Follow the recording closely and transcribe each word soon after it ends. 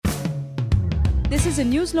This is a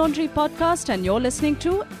News Laundry podcast and you're listening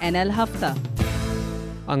to NL Hafta.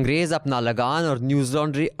 अंग्रेज अपना लगान और न्यूज़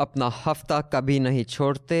लॉन्ड्री अपना हफ्ता कभी नहीं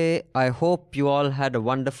छोड़ते. I hope you all had a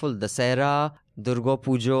wonderful Dasera, Durga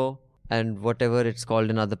Pujo and whatever it's called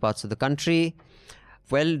in other parts of the country.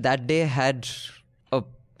 Well, that day had a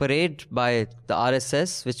parade by the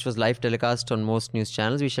RSS, which was live telecast on most news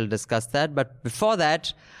channels. We shall discuss that. But before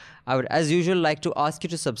that, I would, as usual, like to ask you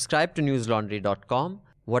to subscribe to newslaundry.com.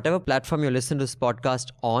 Whatever platform you listen to this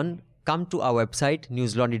podcast on, come to our website,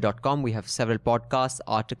 newslaundry.com. We have several podcasts,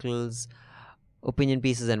 articles, opinion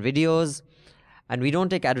pieces and videos. And we don't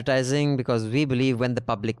take advertising because we believe when the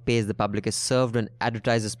public pays, the public is served. When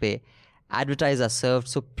advertisers pay, advertisers are served.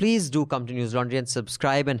 So please do come to News Laundry and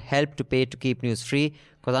subscribe and help to pay to keep news free.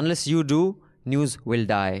 Because unless you do, news will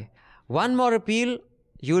die. One more appeal.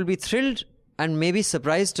 You will be thrilled and maybe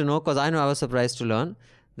surprised to know, because I know I was surprised to learn,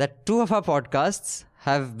 that 2 of our podcasts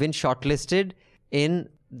have been shortlisted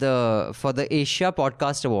for the Asia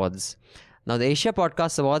Podcast Awards. Now, the Asia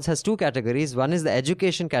Podcast Awards has 2 categories. One is the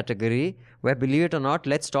education category, where, believe it or not,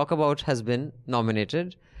 Let's Talk About has been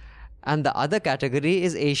nominated. And the other category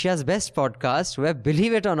is Asia's Best Podcast, where,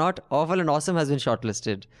 believe it or not, Awful and Awesome has been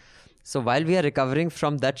shortlisted. So while we are recovering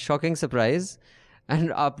from that shocking surprise,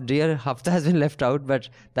 and our dear Hafta has been left out, but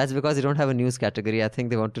that's because they don't have a news category. I think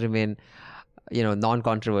they want to remain,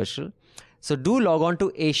 non-controversial. So do log on to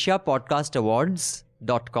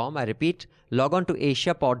asiapodcastawards.com. I repeat, log on to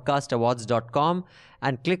asiapodcastawards.com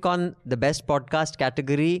and click on the best podcast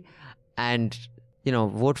category and,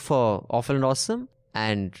 vote for Awful and Awesome.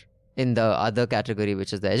 And in the other category,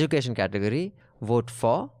 which is the education category, vote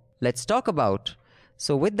for Let's Talk About.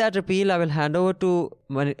 So with that appeal, I will hand over to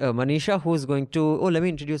Manisha, who is going to... Oh, let me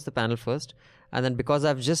introduce the panel first. And then because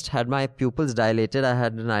I've just had my pupils dilated, I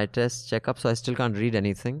had an eye test checkup, so I still can't read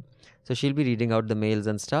anything. So she'll be reading out the mails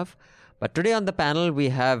and stuff. But today on the panel, we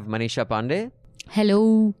have Manisha Pandey.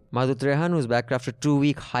 Hello. Madhu Trehan, who's back after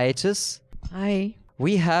 2-week hiatus. Hi.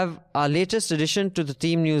 We have our latest addition to the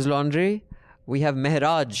team News Laundry. We have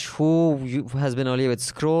Mehraj, who has been earlier with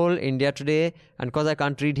Scroll, India Today. And because I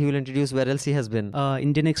can't read, he will introduce where else he has been.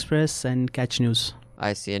 Indian Express and Catch News.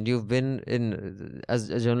 I see. And you've been as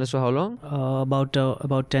a journalist for how long? About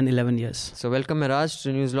 10-11 years. So welcome, Mehraj,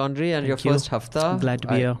 to News Laundry and Thank your you. first hafta. Glad to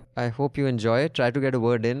be here. I hope you enjoy it. Try to get a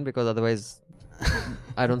word in because otherwise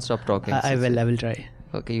I don't stop talking. I will try.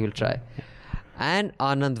 Okay, you will try. And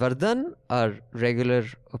Anand Vardhan, our regular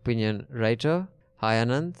opinion writer. Hi,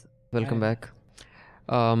 Anand. Welcome back.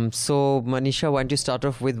 So, Manisha, why don't you start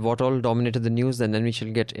off with what all dominated the news and then we shall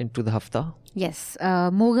get into the hafta. Yes.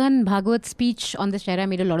 Mohan Bhagwat's speech on the Shahra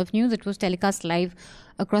made a lot of news. It was telecast live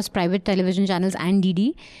across private television channels and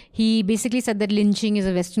DD. He basically said that lynching is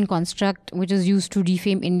a Western construct which is used to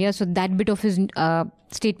defame India. So that bit of his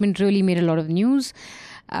statement really made a lot of news.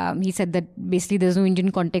 He said that basically there's no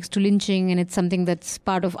Indian context to lynching and it's something that's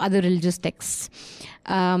part of other religious texts.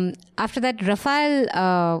 After that, Rafale,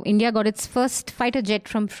 India got its first fighter jet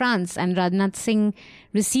from France and Rajnath Singh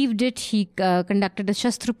received it. He conducted a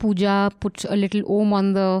Shastra Puja, put a little Om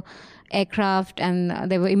on the aircraft and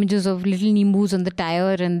there were images of little Nimbus on the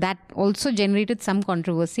tire and that also generated some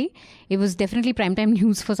controversy. It was definitely primetime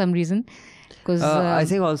news for some reason. I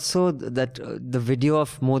think also that the video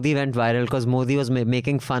of Modi went viral because Modi was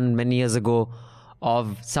making fun many years ago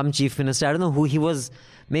of some chief minister. I don't know who he was.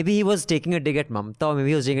 Maybe he was taking a dig at Mamta or maybe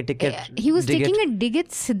he was taking a dig at... He was taking a dig at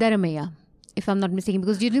Siddaramaiah, if I'm not mistaken.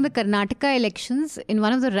 Because during the Karnataka elections, in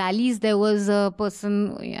one of the rallies, there was a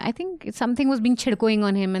person, I think something was being chidkoing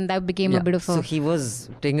on him and that became a bit of a... So he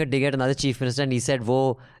was taking a dig at another chief minister and he said,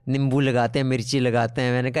 wo nimbu lagate hain, mirchi lagate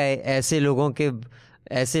hain. मैंने कहा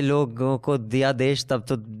ऐसे लोगों को दिया देश तब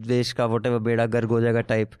तो देश का whatever बेड़ा गर्क हो जाएगा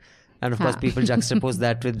type. And of course people juxtapose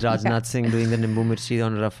that with Rajnath Singh doing the Nimbu Mirchi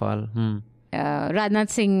on Rafale. Rajnath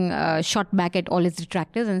Singh shot back at all his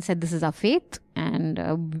detractors and said this is our faith and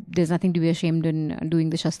there's nothing to be ashamed in doing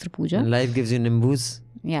the Shastra Puja. And life gives you Nimbus.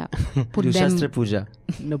 Yeah. Do Shastra Puja.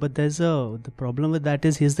 No, but the problem with that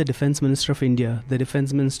is he's the defense minister of India, the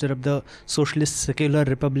defense minister of the Socialist Secular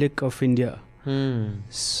Republic of India.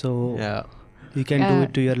 So... Yeah. You can do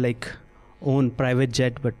it to your own private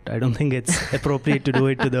jet, but I don't think it's appropriate to do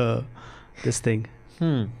it to this thing.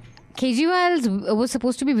 Kejriwal was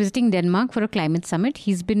supposed to be visiting Denmark for a climate summit.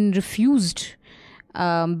 He's been refused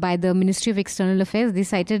by the Ministry of External Affairs. They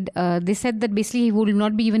said that basically he will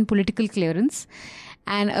not be given political clearance.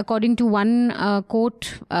 And according to one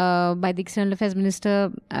quote by the External Affairs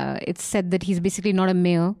Minister, it's said that he's basically not a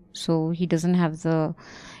mayor, so he doesn't have the...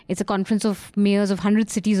 It's a conference of mayors of 100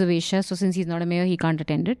 cities of Asia. So since he's not a mayor, he can't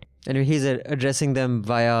attend it. And he's addressing them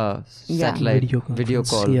via satellite video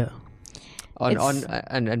call. Yeah.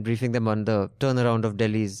 and briefing them on the turnaround of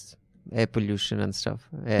Delhi's air pollution and stuff.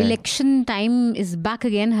 Election time is back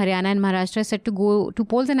again. Haryana and Maharashtra are set to go to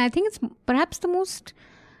polls, and I think it's perhaps the most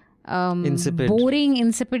boring,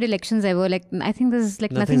 insipid elections ever. Like, I think there's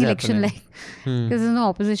like nothing election like because there's no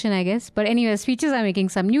opposition, I guess. But anyway, speeches are making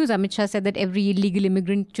some news. Amit Shah said that every illegal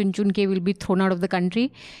immigrant chun ke will be thrown out of the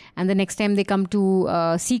country, and the next time they come to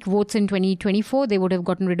seek votes in 2024, they would have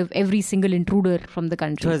gotten rid of every single intruder from the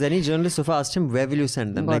country. So has any journalist so far asked him, where will you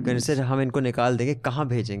send them? Like when he said, hum inko nikal denge, kahan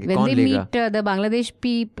bhejenge? When they meet the Bangladesh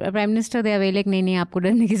Prime Minister, they are very like, nahi, aapko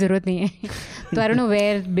darne ki zarurat nahi hai. So I don't know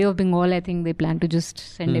where Bay of Bengal, I think they plan to just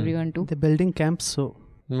send everyone to. They're building camps, so...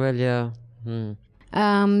 Well, yeah.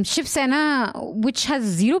 Shiv Sena, which has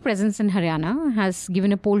zero presence in Haryana, has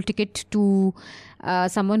given a poll ticket to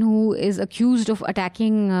someone who is accused of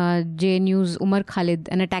attacking JNU's Umar Khalid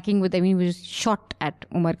and attacking was shot at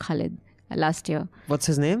Umar Khalid last year. What's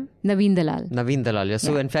his name? Naveen Dalal. Naveen Dalal, yeah.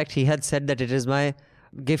 So in fact, he had said that it is my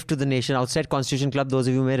gift to the nation. Outside Constitution Club, those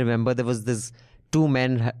of you may remember, there was this 2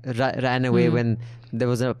 men ran away when there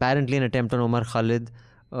was apparently an attempt on Umar Khalid.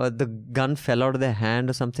 The gun fell out of their hand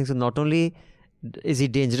or something. So not only is he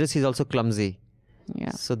dangerous, he's also clumsy.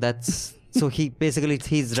 Yeah. So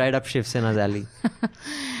he's right up Shiv Sena's alley.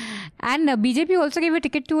 And BJP also gave a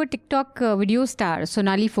ticket to a TikTok video star,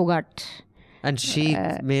 Sonali Fogart. And she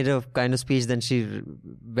made a kind of speech, then she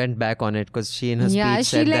went back on it because she in her speech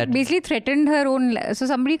said that... she basically threatened her own... So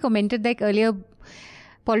somebody commented like earlier...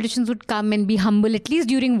 Politicians would come and be humble, at least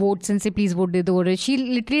during votes, and say, please vote. She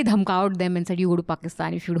literally dhamkaed them and said, you go to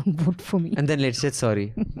Pakistan if you don't vote for me. And then later said,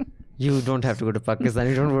 sorry, you don't have to go to Pakistan,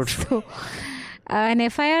 you don't vote for me. An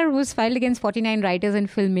FIR was filed against 49 writers and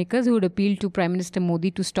filmmakers who had appealed to Prime Minister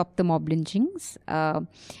Modi to stop the mob lynchings.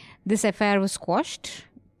 This FIR was squashed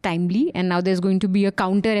timely, and now there's going to be a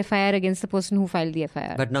counter FIR against the person who filed the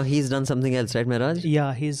FIR. But now he's done something else, right, Mehraj?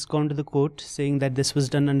 Yeah, he's gone to the court saying that this was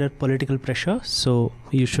done under political pressure, so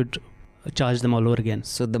you should charge them all over again.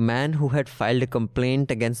 So the man who had filed a complaint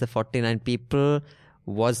against the 49 people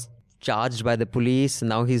was charged by the police.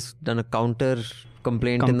 Now he's done a counter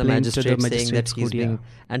complaint in the magistrate saying that he's being...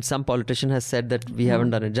 And some politician has said that we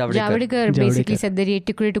haven't done it. Javadekar basically said that the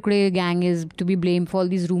Tukde gang is to be blamed for all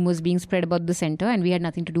these rumors being spread about the centre, and we had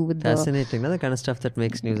nothing to do with Fascinating, the kind of stuff that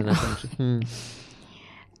makes news in our country.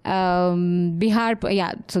 Bihar,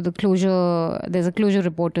 so there's a closure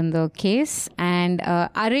report in the case, and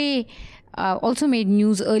RA also made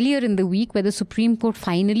news earlier in the week where the Supreme Court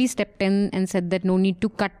finally stepped in and said that no need to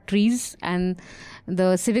cut trees, and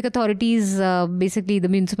the civic authorities, basically the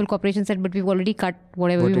municipal corporation said, but we've already cut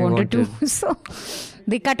whatever we wanted to. So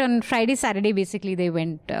they cut on Friday, Saturday, basically they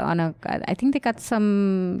went on I think they cut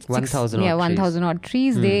some 1,000 odd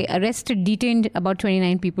trees. They detained about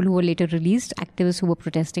 29 people who were later released, activists who were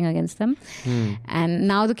protesting against them. And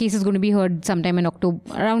now the case is going to be heard sometime in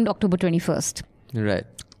around October 21st. Right.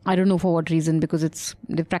 I don't know for what reason, because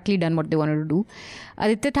they've practically done what they wanted to do.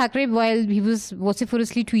 Aditya Thackeray, while he was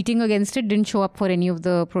vociferously tweeting against it, didn't show up for any of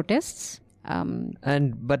the protests.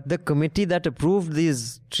 But the committee that approved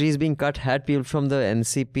these trees being cut had people from the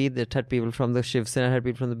NCP, that had people from the Shiv Sena, had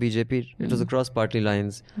people from the BJP. It was across party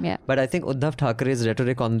lines. Yeah. But I think Uddhav Thackeray's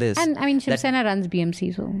rhetoric on this... And I mean, Shiv Sena runs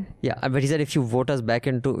BMC, so... Yeah, but he said if you vote us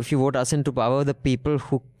into power, the people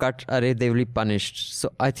who cut Array, they will be punished. So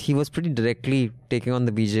he was pretty directly taking on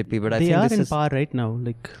the BJP. But I think they are in power right now,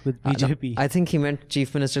 like with BJP. I think he meant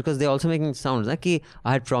Chief Minister, because they're also making sounds like I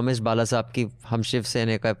had promised Bala Saab ki hum Shiv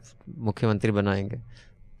Sena ka Mukhyamantri banayenge.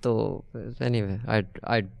 So anyway,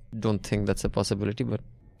 I don't think that's a possibility, but...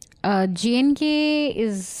 JNK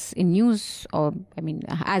is in news,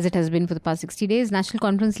 as it has been for the past 60 days. National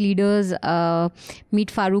Conference leaders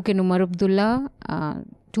meet Farooq and Umar Abdullah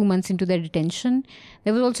 2 months into their detention.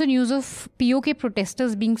 There was also news of POK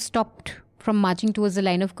protesters being stopped from marching towards the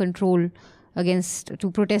line of control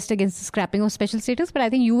to protest against the scrapping of special status. But I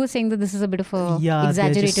think you were saying that this is a bit of a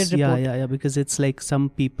exaggerated report. Yeah, because it's like some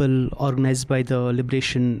people organized by the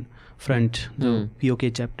Liberation Front, the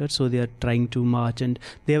POK chapter, so they are trying to march, and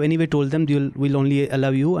they have anyway told them we'll only allow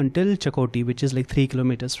you until Chakoti, which is like 3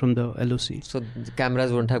 kilometers from the LOC. So the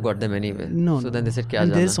cameras wouldn't have got them anyway. No. Then they said, Kya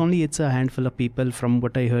and jana? It's a handful of people from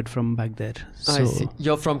what I heard from back there. So I see.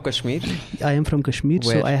 You're from Kashmir? I am from Kashmir.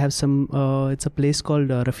 Where? So I have some, it's a place called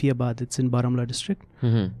Rafiabad. It's in Baramulla district.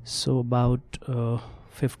 So about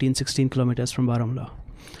 15-16 kilometers from Baramulla.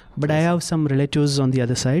 But I have some relatives on the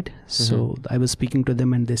other side, so I was speaking to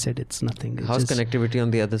them and they said it's nothing. How's connectivity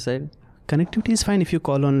on the other side? Connectivity is fine if you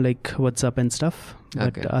call on like WhatsApp and stuff,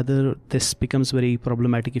 but this becomes very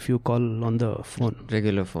problematic if you call on the phone.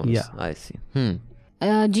 Regular phones. Yeah. I see.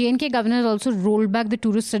 J&K governor has also rolled back the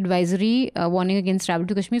tourist advisory warning against travel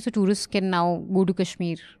to Kashmir, so tourists can now go to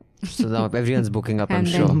Kashmir. So now everyone's booking up, I'm And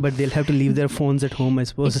sure. then- But they'll have to leave their phones at home, I It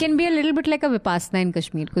suppose. can be a little bit like a Vipassana in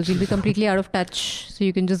Kashmir because you'll be completely out of touch. So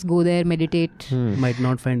you can just go there, meditate. Might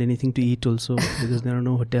not find anything to eat also because there are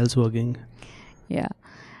no hotels working. Yeah.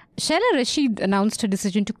 Shaila Rashid announced her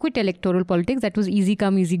decision to quit electoral politics. That was easy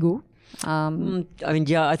come, easy go. I mean,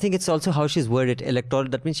 yeah, I think it's also how she's worded. Electoral,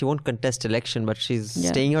 that means she won't contest election, but she's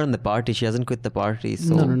Yeah. staying out in the party. She hasn't quit the party.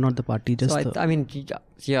 So, No, not the party. Just so the, I mean,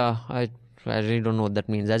 yeah, I really don't know what that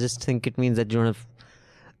means. I just think it means that you don't have.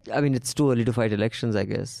 I mean, it's too early to fight elections, I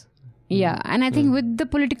guess. Yeah, and I think with the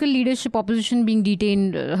political leadership opposition being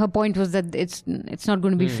detained, her point was that it's not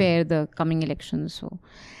going to be fair, the coming elections. So,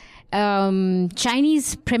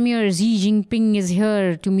 Chinese Premier Xi Jinping is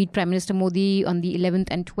here to meet Prime Minister Modi on the 11th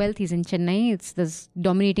and 12th. He's in Chennai. It's this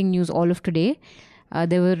dominating news all of today.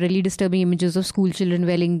 There were really disturbing images of school children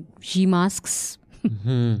wearing Xi masks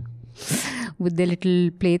with their little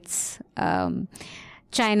plates.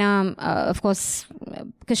 China, of course,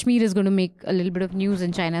 Kashmir is going to make a little bit of news,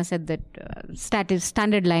 and China said that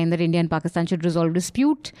standard line that India and Pakistan should resolve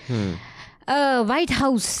dispute. White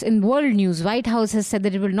House, in world news, White House has said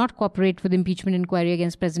that it will not cooperate with impeachment inquiry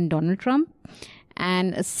against President Donald Trump.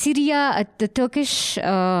 And Syria, the Turkish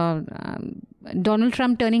Donald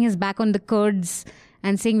Trump turning his back on the Kurds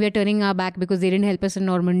and saying we're turning our back because they didn't help us in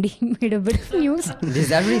Normandy made a bit of news. Is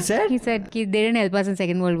that what he said? He said they didn't help us in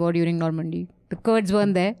Second World War during Normandy. The Kurds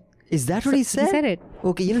weren't there. Is that what he said? He said it.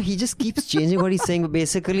 Okay, he just keeps changing what he's saying. But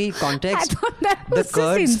basically, context. I thought that The was just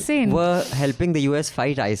Kurds insane. were helping the US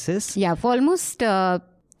fight ISIS. Yeah, for almost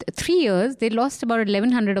 3 years, they lost about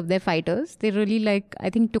 1,100 of their fighters. They really, I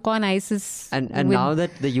think, took on ISIS. And with- now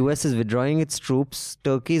that the US is withdrawing its troops,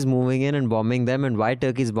 Turkey is moving in and bombing them. And why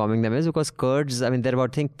Turkey is bombing them is because Kurds, I mean, there are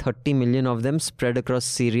about, I think, 30 million of them spread across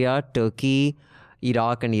Syria, Turkey,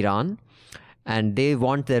 Iraq and Iran. And they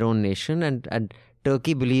want their own nation. And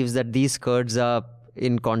Turkey believes that these Kurds are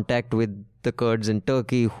in contact with the Kurds in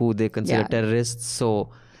Turkey, who they consider Yeah. terrorists. So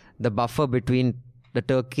the buffer between the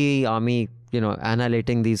Turkey army,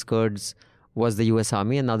 annihilating these Kurds was the US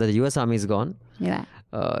army. And now that the US army is gone, Yeah.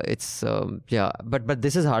 but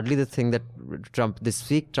this is hardly the thing that this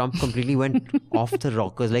week Trump completely went off the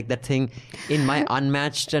rockers, like that thing in my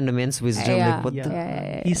unmatched and immense wisdom. Yeah. Like what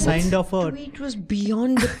the He signed off a Tweet was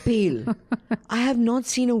beyond the pale. I have not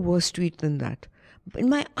seen a worse tweet than that. In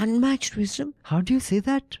my unmatched wisdom, how do you say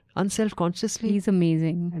that unself-consciously? He's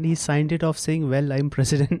amazing. and he signed it off saying, "Well, I'm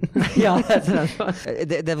president." Yeah, that's another one.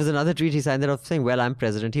 There was another tweet he signed that off saying, "Well, I'm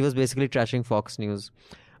president." He was basically trashing Fox News.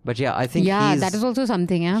 But yeah, I think That is also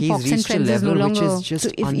something. he's Fox and reached a Trends is no level which longer. is just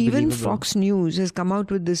so if even unbelievable. Fox News has come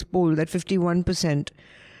out with this poll that 51%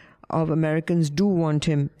 of Americans do want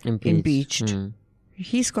him impeached,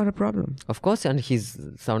 he's got a problem. Of course, and he's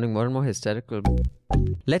sounding more and more hysterical.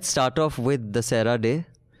 Let's start off with the Sarah Day.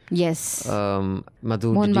 Yes.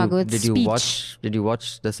 Madhu, Mohan Bhagavat's did you speech. watch? Did you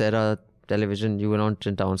watch the Sarah television? You were not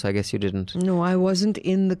in town, so I guess you didn't. No, I wasn't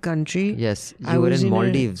in the country. Yes, I you were was in in a-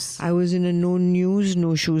 Maldives, I was in a no news,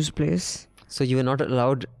 no shoes place. so you were not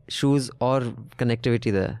allowed shoes or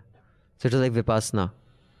connectivity there. So it was like Vipassana.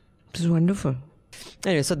 It was wonderful.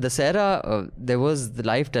 Anyway, so the Sarah, there was the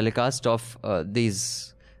live telecast of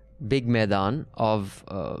these big Maidan of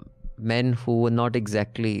men who were not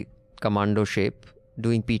exactly commando shape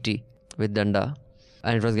doing PT with Danda,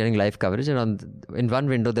 and it was getting live coverage. And in one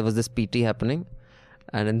window there was this PT happening,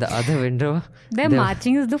 and in the other window Their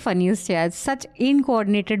marching is the funniest. Yeah, it's such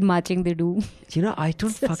incoordinated marching they do. I don't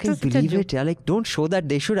It's fucking just such a believe joke. it. Yeah, like don't show that.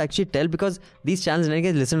 They should actually tell, because these channels, when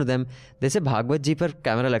I listen to them, they say Bhagavat जी पर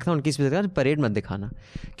camera लगता है, उनकी speech लगता है, parade मत दिखाना,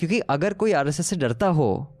 क्योंकि अगर कोई आरएसएस से डरता हो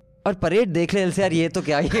और परेड देख ले यार, ये तो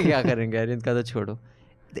क्या करेंगे यार, इनका तो छोड़ो.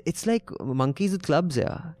 It's like monkeys with clubs,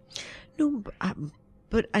 yeah. No,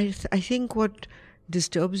 but I think what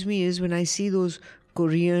disturbs me is when I see those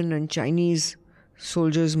Korean and Chinese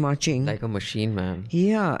soldiers marching. Like a machine, man.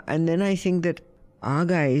 Yeah, and then I think that our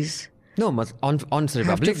guys. No, on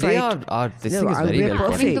Republic, to they fight. are this No, thing is very we're well I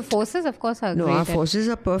thought. perfect. think the forces, of course, are No, great. our at- forces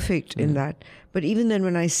are perfect in that. But even then,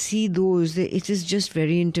 when I see those, it is just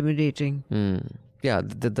very intimidating. Yeah,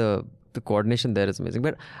 the coordination there is amazing.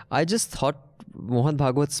 But I just thought Mohan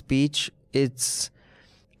Bhagavat's speech,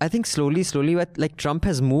 I think slowly, like Trump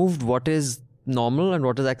has moved what is normal and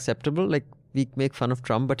what is acceptable. Like we make fun of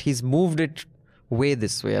Trump, but he's moved it way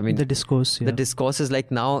this way. I mean, the discourse. Yeah. the discourse is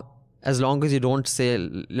like now, as long as you don't say,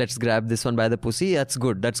 let's grab this one by the pussy, that's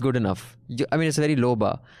good. That's good enough. I mean, it's a very low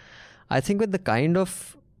bar. I think with the kind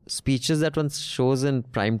of speeches that one shows in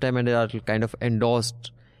primetime and they are kind of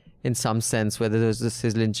endorsed in some sense, whether there's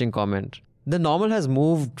his lynching comment, the normal has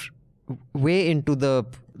moved way into the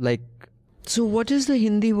like. So what is the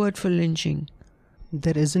Hindi word for lynching?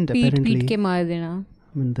 There isn't Pete apparently. ke maar dena.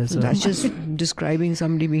 I mean, there's That's just describing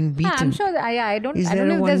somebody being beaten. I'm sure. I don't. Is I there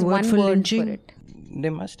don't know one if there's word one for word lynching? for it. They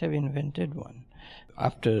must have invented one.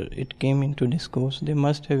 After it came into discourse, they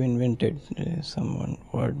must have invented some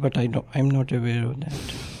word, but I'm not aware of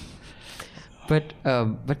that.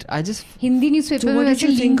 But I just Hindi newspaper So what में did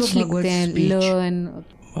you think of lynch लिखते Bhagwat's हैं, speech? learn.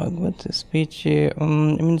 Bhagwat's speech,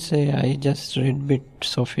 I just read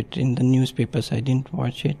bits of it in the newspapers. I didn't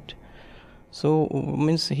watch it. So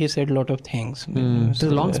he said a lot of things. it's a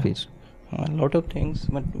long speech. A lot of things,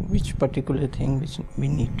 but which particular thing which we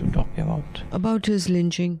need to talk about? About his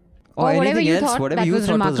lynching. Or whatever anything you else, thought whatever that you was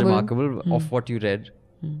thought was remarkable. remarkable of what you read.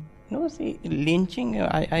 No, see, lynching,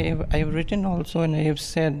 I have written also, and I have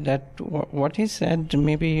said that what he said,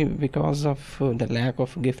 maybe because of the lack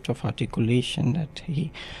of gift of articulation that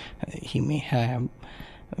he may have,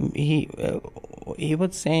 he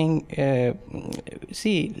was saying,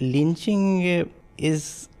 see, lynching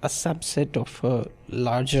is a subset of a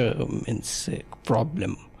larger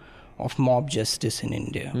problem of mob justice in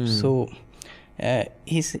India. So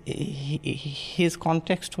his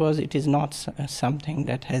context was, it is not something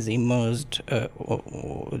that has emerged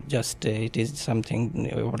it is something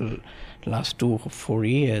over the last 2 or 4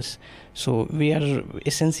 years. So we are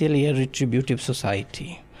essentially a retributive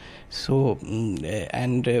society. So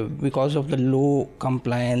because of the low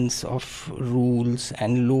compliance of rules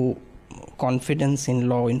and low confidence in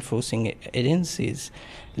law enforcing agencies,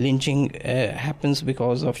 lynching happens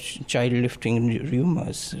because of child lifting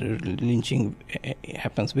rumors. Lynching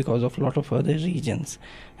happens because of a lot of other regions,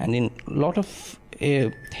 and in a lot of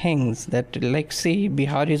things that, like say,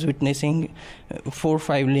 Bihar is witnessing 4 or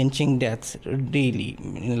 5 lynching deaths daily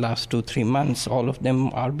in the last 2-3 months. All of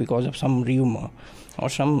them are because of some rumor or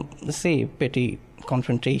some, say, petty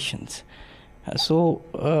confrontations. So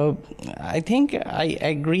I think I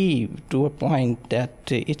agree to a point that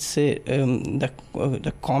it's the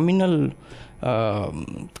communal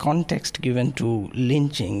context given to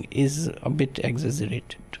lynching is a bit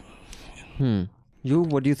exaggerated.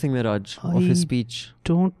 What do you think, Miraj, of his speech?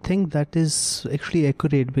 Don't think that is actually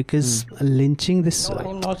accurate, because lynching this. No,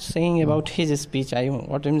 I'm not saying about his speech.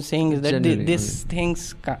 What I'm saying is that Generally, these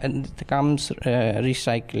things comes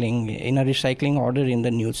recycling in a recycling order in the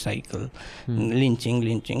news cycle. Lynching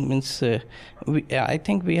means I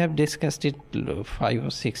think we have discussed it 5 or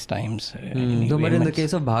 6 times. No, but in the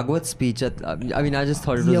case of Bhagwat's speech, I mean, I just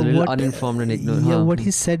thought it was a little uninformed and ignorant. Yeah, what he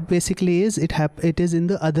said basically is it is in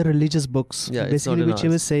the other religious books. Yeah, it's basically, not in which he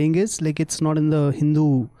ours. was saying is like it's not in the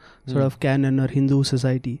Hindu sort of canon or Hindu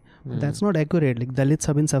society. That's not accurate. Like Dalits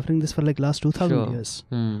have been suffering this for like last 2,000 years.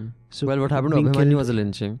 So well, what happened to being Abhimanyu killed- was a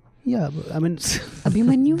lynching. Yeah, I mean,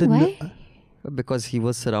 Abhimanyu, the- why? Because he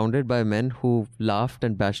was surrounded by men who laughed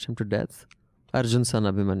and bashed him to death. Arjun's son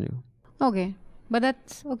Abhimanyu. Okay, but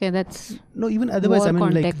that's okay. That's no, even otherwise, War I mean,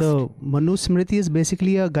 like context. the Manu Smriti is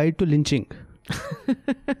basically a guide to lynching.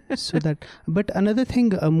 So that, but another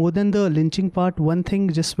thing, more than the lynching part, one thing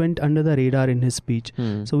just went under the radar in his speech.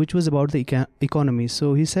 So which was about the economy.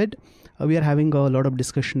 So he said, we are having a lot of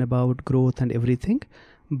discussion about growth and everything,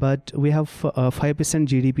 but we have a 5%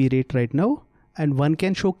 GDP rate right now, and one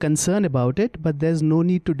can show concern about it, but there's no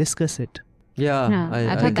need to discuss it. Yeah,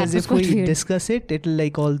 I thought that Because was if quite we weird. discuss it, it'll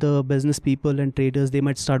like all the business people and traders, they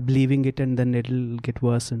might start believing it, and then it'll get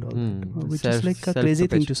worse and all that. Which is like a crazy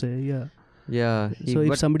thing to say. Yeah. Yeah. So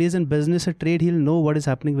if somebody is in business or trade, he'll know what is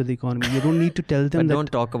happening with the economy. You don't need to tell them but that.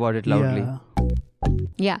 don't talk about it loudly. Yeah.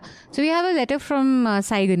 Yeah. So we have a letter from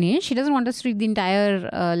Sai Ganesh. He doesn't want us to read the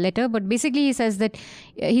entire letter, but basically he says that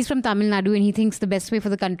he's from Tamil Nadu and he thinks the best way for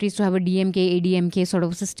the country is to have a DMK, ADMK sort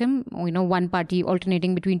of system, one party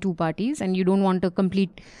alternating between 2 parties, and you don't want a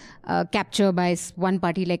complete capture by one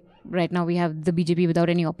party. Like right now we have the BJP without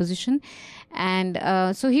any opposition. And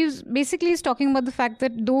so he's talking about the fact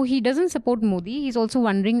that though he doesn't support Modi, he's also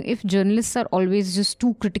wondering if journalists are always just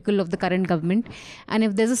too critical of the current government, and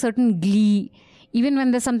if there's a certain glee even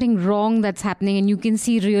when there's something wrong that's happening and you can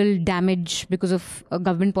see real damage because of a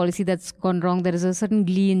government policy that's gone wrong, there is a certain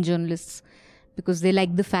glee in journalists because they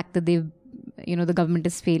like the fact that the government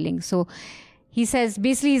is failing. So he says,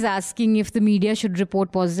 basically he's asking if the media should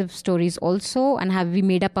report positive stories also, and have we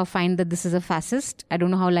made up our mind that this is a fascist? I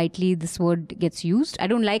don't know how lightly this word gets used. I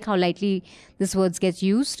don't like how lightly this word gets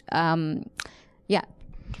used. Yeah.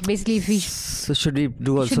 Basically, if we so should we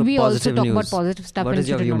do also should we positive also talk news? about positive stuff? What and is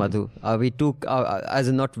your should view, we not? Madhu? Are we too, as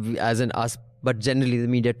in not we, as in us, but generally the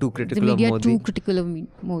media too critical The media of Modi, too critical of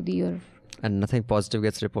Modi, or and nothing positive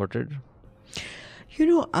gets reported?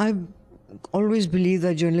 I'm always believe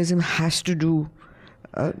that journalism has to do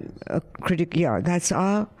critic. Yeah, that's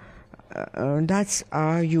our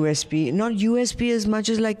USP. Not USP as much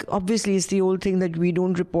as, like, obviously it's the old thing that we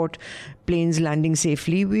don't report planes landing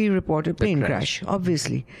safely. We report a plane crash,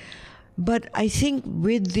 obviously. But I think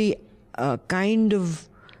with the kind of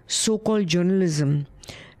so-called journalism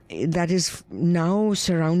that is now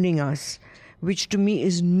surrounding us, which to me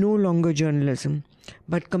is no longer journalism,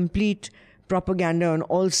 but complete propaganda on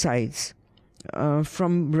all sides,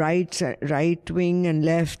 from right wing and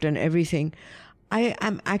left and everything, I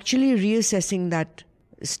am actually reassessing that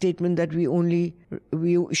statement that we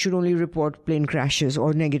should only report plane crashes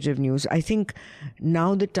or negative news. I think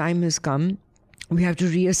now the time has come. We have to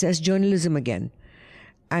reassess journalism again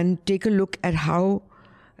and take a look at how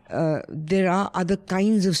there are other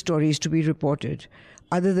kinds of stories to be reported,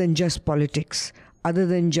 other than just politics, other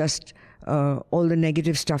than just all the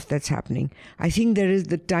negative stuff that's happening. I think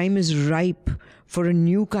the time is ripe for a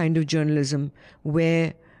new kind of journalism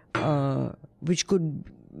where which could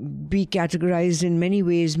be categorized in many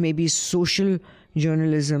ways, maybe social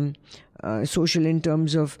journalism, social in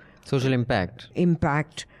terms of social impact,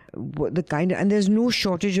 and there's no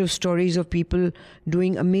shortage of stories of people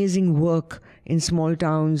doing amazing work in small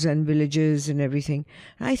towns and villages and everything.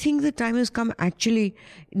 And I think the time has come, actually,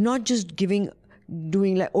 not just doing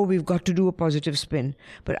like, oh, we've got to do a positive spin,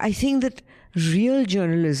 but I think that real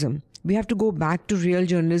journalism, we have to go back to real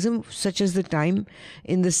journalism, such as the time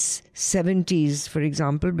in the 70s, for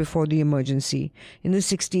example, before the emergency, in the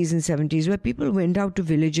 60s and 70s, where people went out to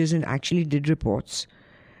villages and actually did reports.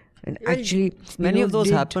 And actually, many of those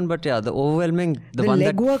happen, but yeah, the overwhelming, the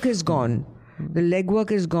legwork is gone. The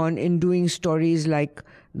legwork is gone in doing stories like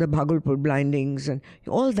the Bhagalpur blindings, and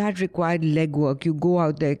all that required legwork. You go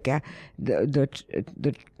out there,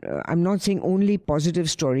 I'm not saying only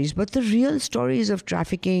positive stories, but the real stories of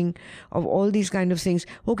trafficking, of all these kind of things.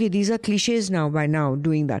 Okay, these are cliches by now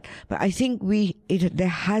doing that, but I think there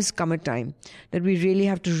has come a time that we really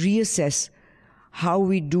have to reassess how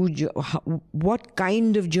we do, what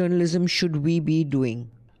kind of journalism should we be doing.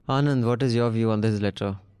 Anand, what is your view on this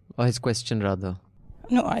letter, or his question rather?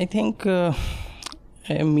 No, I think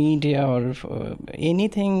media or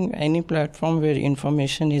anything, any platform where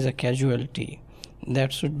information is a casualty,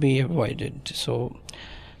 that should be avoided. So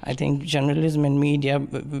I think journalism and media,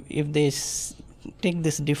 if they take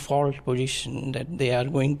this default position that they are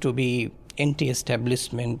going to be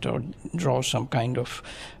anti-establishment or draw some kind of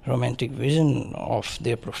romantic vision of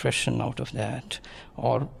their profession out of that,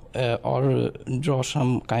 or draw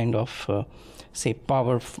some kind of say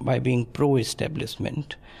power by being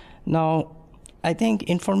pro-establishment. Now, I think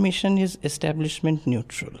information is establishment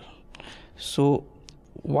neutral. So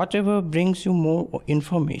whatever brings you more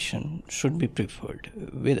information should be preferred.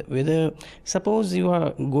 Whether suppose you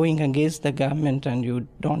are going against the government and you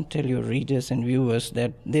don't tell your readers and viewers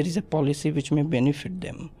that there is a policy which may benefit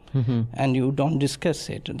them, and you don't discuss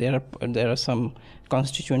it. There are some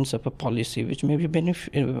constituents of a policy which may be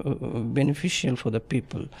beneficial for the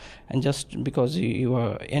people, and just because you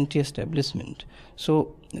are anti-establishment,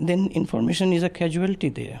 so then information is a casualty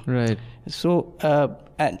there. Right. So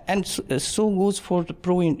so goes for the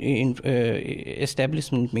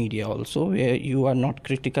establishment media also, where you are not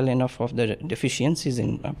critical enough of the deficiencies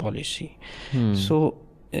in a policy. So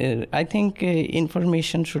I think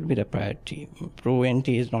information should be the priority.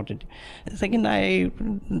 Pro-anti is not it. Second, I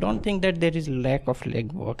don't think that there is lack of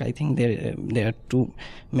legwork. I think there are too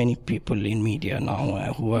many people in media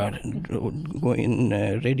now who are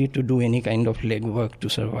ready to do any kind of legwork to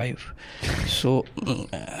survive. So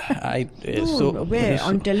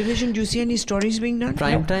on television, do you see any stories being done?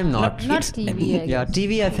 Prime time, not TV. Yeah,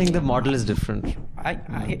 TV. I think the model is different.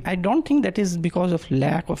 I don't think that is because of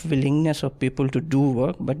lack of willingness of people to do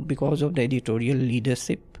work, but because of the editorial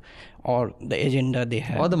leadership or the agenda they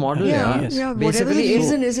have. Or the model, Yes. Whatever the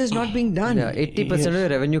reason is not being done. Yeah, 80% of the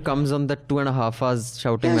revenue comes on the 2.5 hours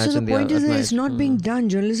shouting match so in the the point is that night. it's not being done.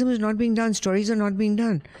 Journalism is not being done. Stories are not being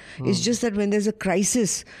done. It's just that when there's a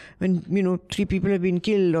crisis, when 3 people have been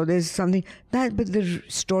killed or there's something but the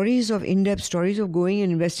stories of in-depth stories of going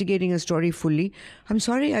and investigating a story fully, I'm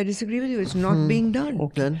sorry, I disagree with you. It's not being done.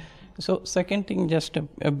 Okay. So second thing, just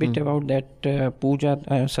a bit about that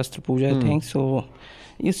Shastra Puja thing. So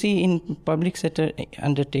you see, in public sector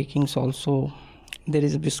undertakings also, there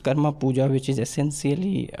is Vishkarma Puja, which is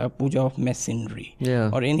essentially a puja of masonry,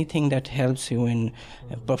 or anything that helps you in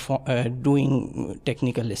doing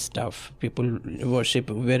technical stuff. People worship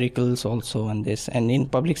vehicles also on this. And in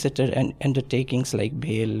public sector undertakings like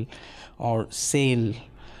bail or sale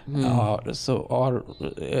These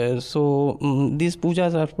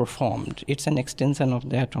pujas are performed. It's an extension of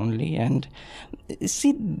that only. And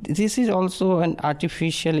see, this is also an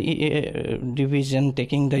artificial division,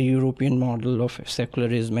 taking the European model of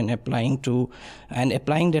secularism and applying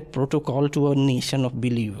that protocol to a nation of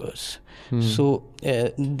believers. So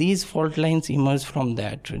these fault lines emerge from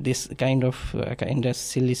that. This kind of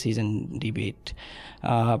silly season debate.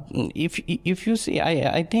 If you see,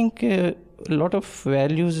 I think a lot of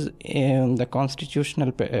values in the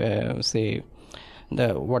constitutional,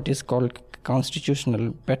 what is called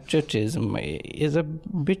constitutional patriotism is a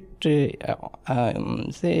bit,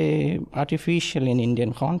 artificial in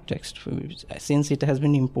Indian context, since it has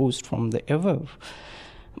been imposed from the above.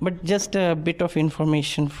 But just a bit of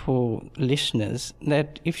information for listeners,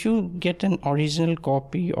 that if you get an original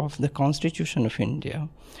copy of the Constitution of India,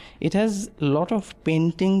 it has a lot of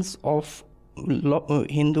paintings of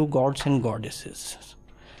Hindu gods and goddesses.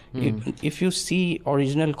 If you see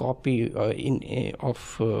original copy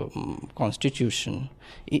of Constitution,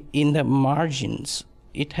 in the margins,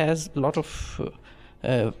 it has a lot of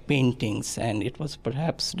paintings, and it was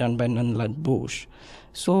perhaps done by Nandlal Bose.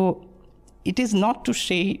 So it is not to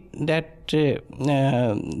say that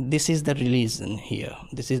this is the religion here,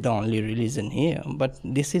 this is the only religion here, but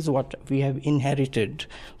this is what we have inherited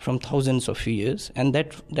from thousands of years, and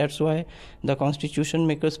that's why the constitution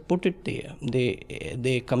makers put it there.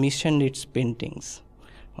 They commissioned its paintings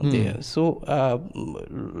there. So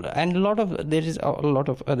and there is a lot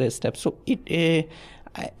of other steps. So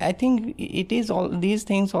I think it is all these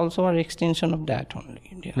things also are extension of that only.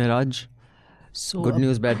 Yeah. Miraj? So Good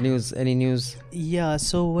news, bad news, any news? Yeah,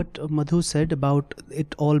 so what Madhu said about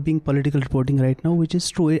it all being political reporting right now, which is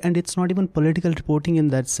true, and it's not even political reporting in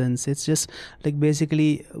that sense. It's just like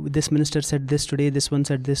basically this minister said this today, this one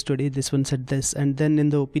said this today, this one said this, and then in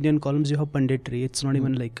the opinion columns you have punditry. It's not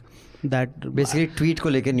even like that. Basically tweet ko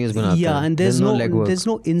leke news banate Yeah, hain. and there's no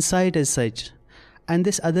legwork. insight as such. And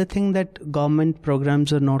this other thing, that government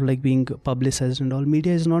programs are not like being publicized and all.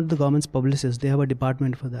 Media is not the government's publicist. They have a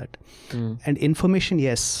department for that. And information,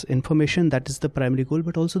 yes, information, that is the primary goal,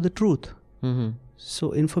 but also the truth.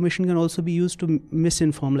 So information can also be used to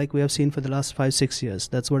misinform, like we have seen for the last 5-6 years.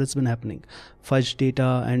 That's what has been happening. Fudge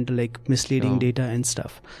data and like misleading data and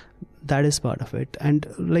stuff. That is part of it. And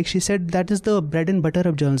like she said, that is the bread and butter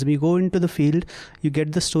of journalism. You go into the field, you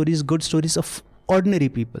get the stories, good stories of ordinary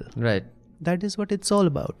people. Right. That is what it's all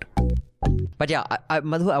about. But yeah,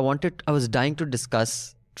 Madhu, I was dying to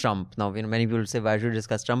discuss Trump. Now, many people say, why should we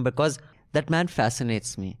discuss Trump? Because that man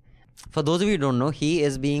fascinates me. For those of you who don't know,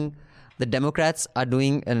 the Democrats are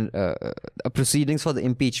doing proceedings for the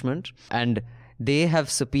impeachment, and they have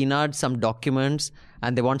subpoenaed some documents,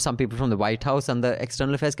 and they want some people from the White House and the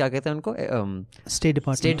External Affairs, State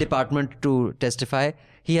Department to testify.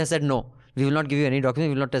 He has said, no, we will not give you any documents,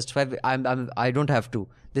 we will not testify. I don't have to.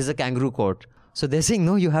 This is a kangaroo court. So they're saying,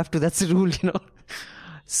 no, you have to. That's the rule,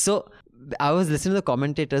 So I was listening to the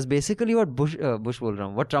commentators. Basically, what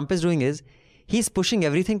what Trump is doing is, he's pushing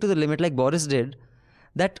everything to the limit, like Boris did.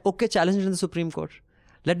 That, okay, challenge it in the Supreme Court.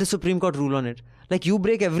 Let the Supreme Court rule on it. Like, you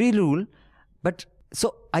break every rule. But,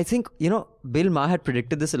 so I think, Bill Maher had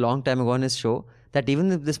predicted this a long time ago on his show, that even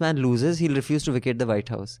if this man loses, he'll refuse to vacate the White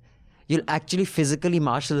House. You'll actually physically,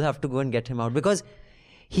 marshals have to go and get him out, because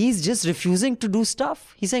he's just refusing to do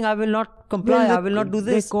stuff. He's saying, I will not comply, I will not do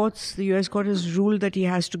this. The US court has ruled that he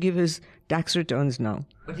has to give his tax returns now.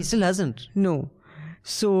 But he still hasn't. No.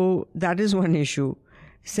 So that is one issue.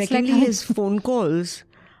 Secondly, his phone calls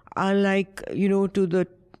are like, to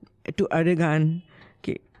Erdogan.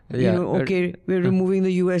 Okay, we're removing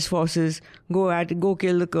the US forces. Go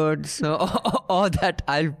kill the Kurds. Or that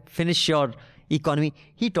I'll finish your economy.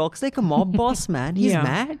 He talks like a mob boss, man. He's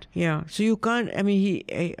mad. Yeah. So you can't,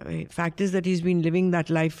 fact is that he's been living that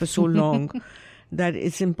life for so long that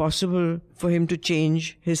it's impossible for him to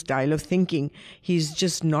change his style of thinking. He's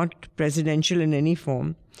just not presidential in any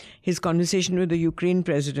form. His conversation with the Ukraine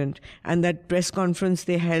president and that press conference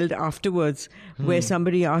they held afterwards where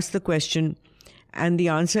somebody asked the question and the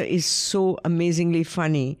answer is so amazingly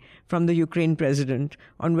funny from the Ukraine president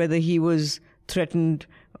on whether he was threatened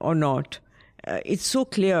or not. It's so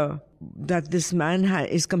clear that this man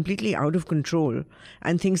is completely out of control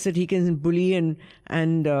and thinks that he can bully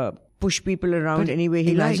and push people around any way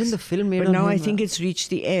he likes. Imagine the film made but on now him. I think it's reached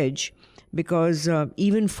the edge because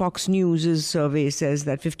even Fox News' survey says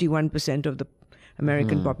that 51% of the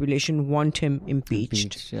American population want him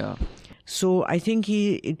impeached. Yeah. So I think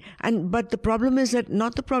but the problem is that,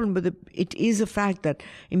 not the problem, but it is a fact that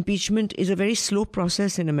impeachment is a very slow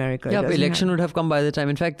process in America. Yeah, but election would have come by the time.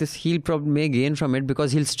 In fact, he'll probably may gain from it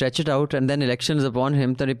because he'll stretch it out and then election is upon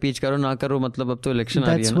him. तो impeach करो ना करो मतलब अब तो election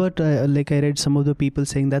आ रही है That's ना. what I read some of the people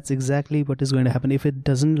saying that's exactly what is going to happen if it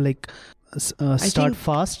doesn't start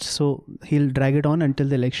fast. So he'll drag it on until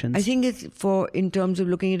the elections. I think it's in terms of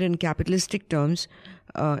looking at it in capitalistic terms,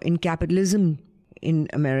 in capitalism in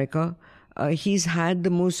America, he's had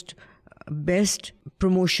the best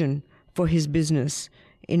promotion for his business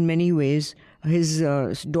in many ways. His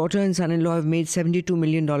daughter and son-in-law have made $72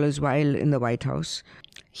 million while in the White House.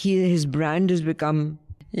 His brand has become...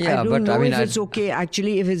 Yeah, I don't know if it's okay,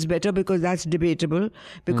 actually, if it's better, because that's debatable.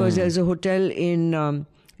 Because there's a hotel in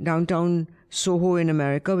downtown Soho in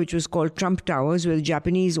America, which was called Trump Towers, where the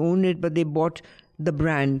Japanese owned it, but they bought the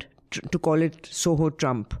brand to call it Soho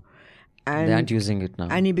Trump. And they aren't using it now.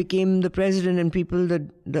 And he became the president, and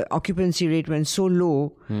the occupancy rate went so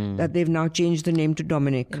low that they've now changed the name to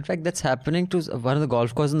Dominic. In fact, that's happening to one of the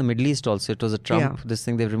golf courses in the Middle East also. It was a Trump. Yeah. This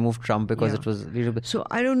thing, they've removed Trump because it was a little bit... So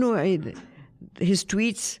I don't know, his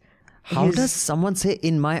tweets... How does someone say,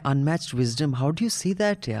 in my unmatched wisdom? How do you see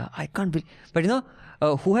that? Yeah, I can't believe... But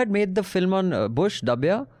who had made the film on Bush,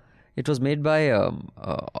 Dabya? It was made by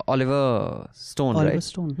Oliver Stone, right? Oliver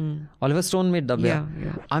Stone. Oliver Stone made Dabya.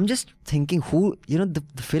 Yeah. I'm just thinking the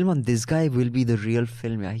film on this guy will be the real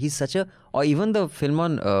film. Yeah, he's such a... Or even the film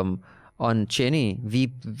on Cheney,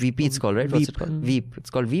 VP it's called, right? What's it called? Veep. It's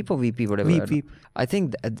called Veep or VP, whatever. Veep. I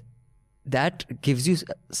think that gives you...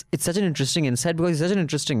 It's such an interesting insight because he's such an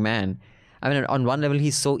interesting man. I mean, on one level,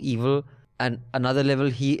 he's so evil. And another level,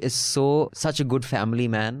 he is such a good family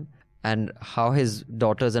man. And how his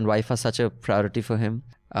daughters and wife are such a priority for him.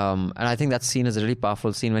 And I think that scene is a really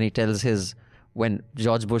powerful scene when he tells when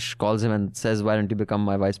George Bush calls him and says, why don't you become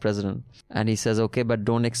my vice president? And he says, okay, but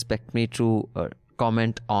don't expect me to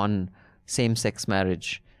comment on same-sex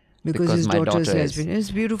marriage. Because his my daughter's daughter lesbian. It's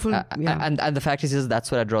beautiful. And the fact is, that's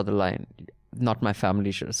where I draw the line. Not my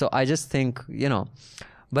family. So I just think,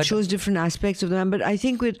 But shows different aspects of them. But I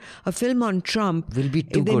think with a film on Trump, will be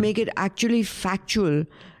too if they good. make it actually factual,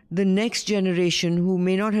 the next generation who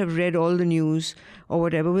may not have read all the news or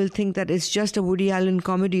whatever will think that it's just a Woody Allen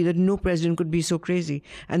comedy, that no president could be so crazy.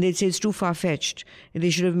 And they'd say it's too far-fetched. They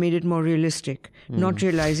should have made it more realistic, not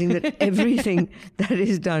realizing that everything that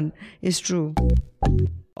is done is true.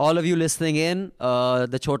 All of you listening in,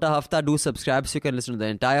 the Chota Hafta, do subscribe so you can listen to the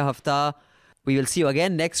entire Hafta. We will see you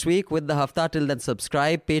again next week with the Hafta. Till then,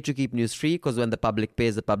 subscribe, pay to keep news free, because when the public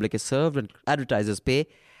pays, the public is served. When advertisers pay,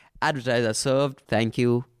 advertisers are served. Thank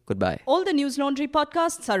you. Goodbye. All the News Laundry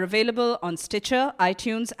podcasts are available on Stitcher,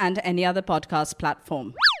 iTunes, and any other podcast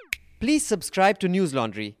platform. Please subscribe to News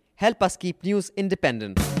Laundry. Help us keep news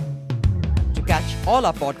independent. To catch all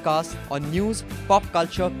our podcasts on news, pop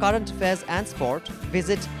culture, current affairs, and sport,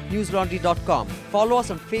 visit newslaundry.com. Follow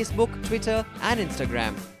us on Facebook, Twitter, and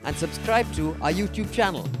Instagram, and subscribe to our YouTube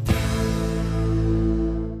channel.